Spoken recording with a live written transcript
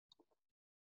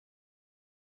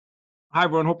Hi,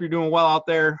 everyone. Hope you're doing well out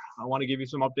there. I want to give you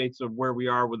some updates of where we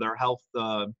are with our health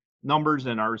numbers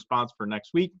and our response for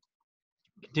next week.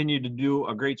 Continue to do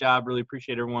a great job. Really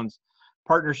appreciate everyone's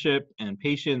partnership and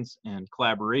patience and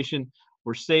collaboration.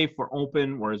 We're safe, we're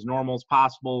open, we're as normal as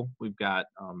possible. We've got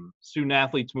student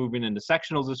athletes moving into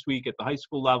sectionals this week at the high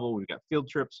school level. We've got field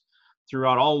trips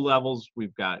throughout all levels.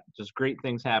 We've got just great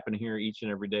things happening here each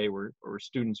and every day where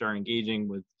students are engaging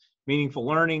with meaningful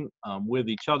learning with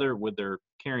each other, with their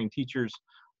caring teachers.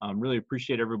 Really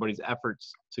appreciate everybody's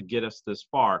efforts to get us this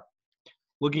far.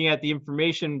 Looking at the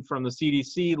information from the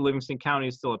CDC, Livingston County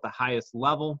is still at the highest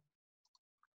level.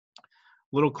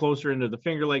 A little closer into the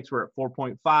Finger Lakes, we're at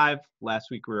 4.5. Last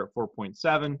week we were at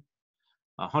 4.7.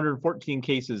 114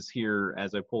 cases here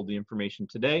as I pulled the information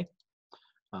today.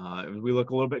 If we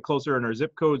look a little bit closer in our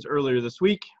zip codes earlier this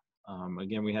week,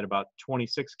 again, we had about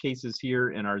 26 cases here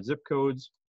in our zip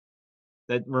codes.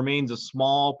 That remains a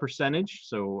small percentage.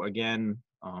 So again,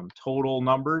 total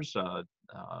numbers,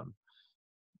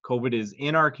 COVID is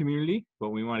in our community, but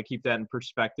we want to keep that in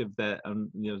perspective that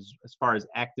as far as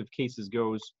active cases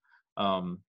goes,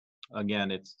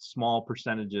 again, it's small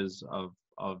percentages of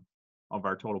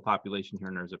our total population here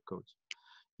in our zip codes.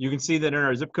 You can see that in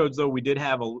our zip codes, though, we did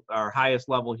have our highest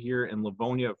level here in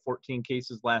Livonia at 14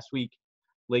 cases last week.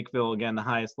 Lakeville, again, the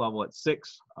highest level at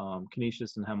 6.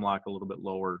 Canisius and Hemlock a little bit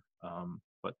lower,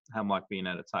 but Hemlock being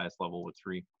at its highest level with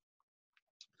 3.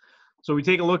 So we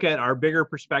take a look at our bigger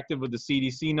perspective with the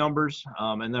CDC numbers,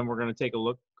 and then we're going to take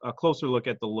a closer look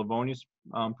at the Livonia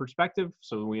perspective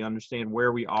so we understand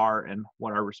where we are and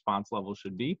what our response level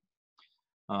should be.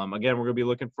 Again, we're going to be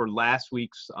looking for last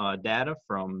week's data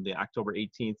from the October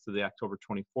 18th to the October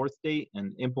 24th date,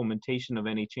 and implementation of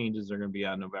any changes are going to be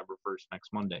on November 1st,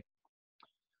 next Monday.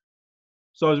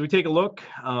 So as we take a look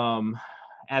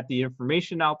at the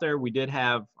information out there, we did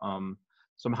have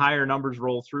some higher numbers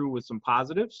roll through with some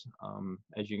positives.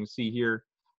 As you can see here,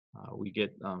 we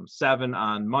get 7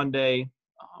 on Monday,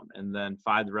 and then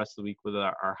 5 the rest of the week with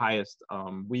our highest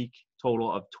week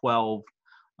total of 12.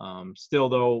 Still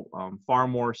though, far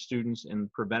more students in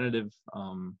preventative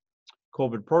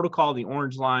COVID protocol, the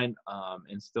orange line,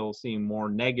 and still seeing more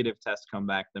negative tests come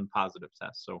back than positive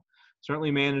tests. So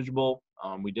certainly manageable.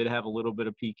 We did have a little bit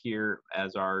of peak here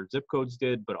as our zip codes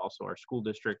did, but also our school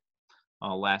district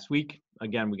last week.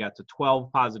 Again, we got to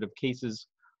 12 positive cases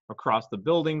across the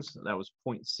buildings. That was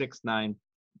 0.69%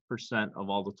 of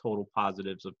all the total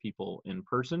positives of people in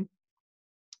person.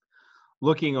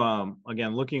 Looking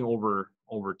again, looking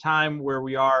over time where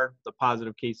we are, the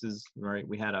positive cases, right?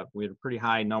 We had a pretty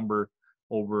high number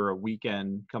over a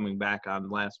weekend coming back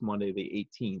on last Monday, the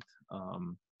 18th.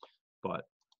 But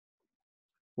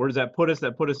where does that put us?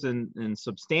 That put us in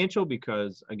substantial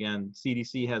because, again,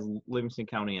 CDC has Livingston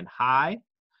County in high,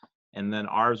 and then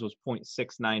ours was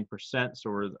 0.69%. So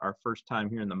we're our first time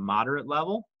here in the moderate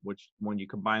level, which when you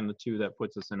combine the two, that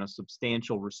puts us in a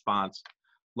substantial response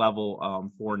level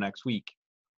for next week.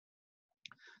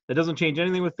 That doesn't change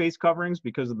anything with face coverings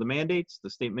because of the mandates. The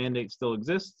state mandate still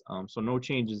exists, so no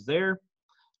changes there.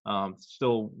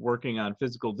 Still working on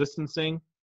physical distancing.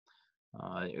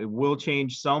 It will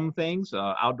change some things,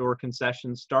 outdoor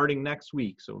concessions starting next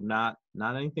week. So not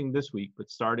anything this week, but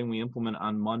starting we implement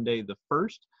on Monday the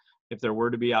 1st. If there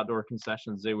were to be outdoor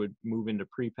concessions, they would move into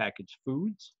prepackaged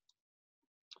foods.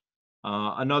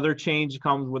 Another change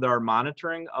comes with our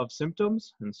monitoring of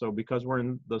symptoms. And so because we're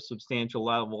in the substantial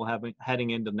level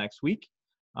heading into next week,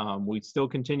 we still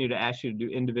continue to ask you to do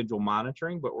individual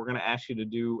monitoring, but we're going to ask you to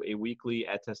do a weekly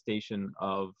attestation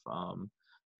of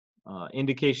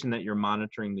indication that you're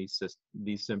monitoring these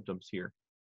symptoms here.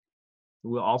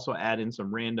 We'll also add in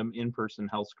some random in-person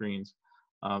health screens.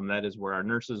 That is where our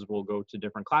nurses will go to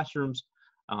different classrooms,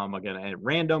 again at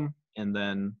random, and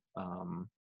then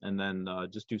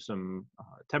just do some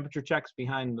temperature checks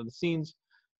behind the scenes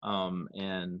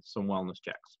and some wellness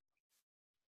checks.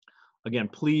 Again,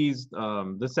 please,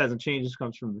 this hasn't changed. This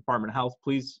comes from the Department of Health.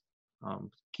 Please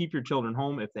keep your children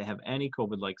home if they have any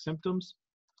COVID-like symptoms.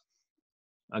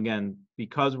 Again,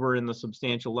 because we're in the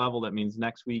substantial level, that means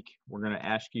next week we're going to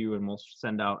ask you, and we'll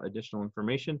send out additional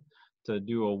information to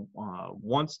do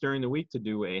once during the week to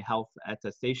do a health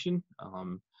attestation.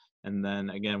 And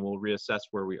then again, we'll reassess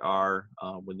where we are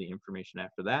with the information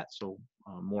after that. So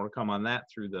more to come on that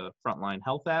through the Frontline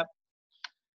Health app.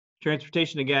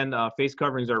 Transportation, again, face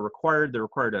coverings are required. They're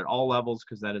required at all levels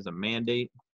because that is a mandate.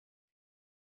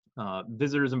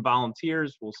 Visitors and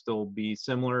volunteers will still be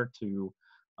similar to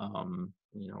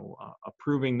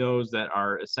approving those that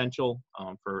are essential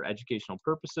for educational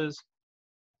purposes.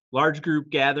 Large group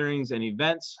gatherings and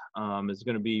events is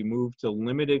going to be moved to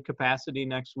limited capacity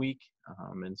next week.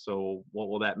 And so what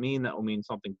will that mean? That will mean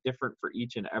something different for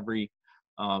each and every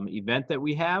event that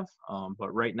we have.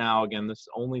 But right now, again, this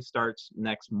only starts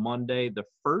next Monday, the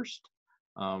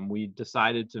 1st. We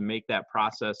decided to make that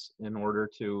process in order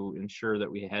to ensure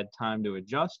that we had time to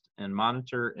adjust and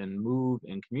monitor and move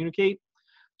and communicate.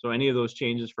 So any of those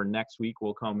changes for next week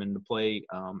will come into play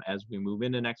as we move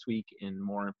into next week, and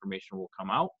more information will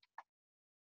come out.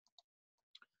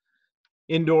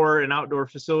 Indoor and outdoor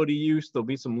facility use, there'll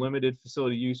be some limited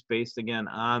facility use based again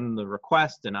on the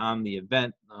request and on the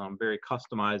event, very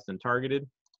customized and targeted.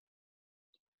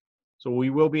 So we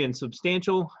will be in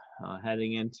substantial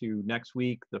heading into next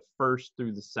week, the 1st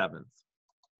through the 7th.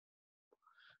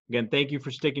 Again, thank you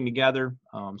for sticking together,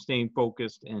 staying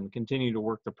focused, and continue to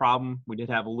work the problem. We did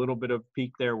have a little bit of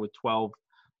peak there with 12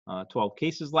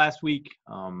 cases last week.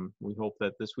 We hope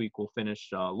that this week we'll finish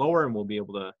lower and we'll be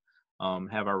able to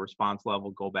have our response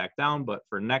level go back down. But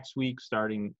for next week,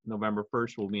 starting November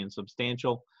 1st, we'll be in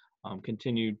substantial.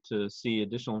 Continue to see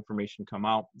additional information come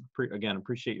out. Again,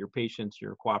 appreciate your patience,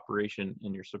 your cooperation,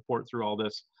 and your support through all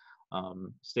this.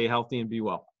 Stay healthy and be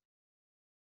well.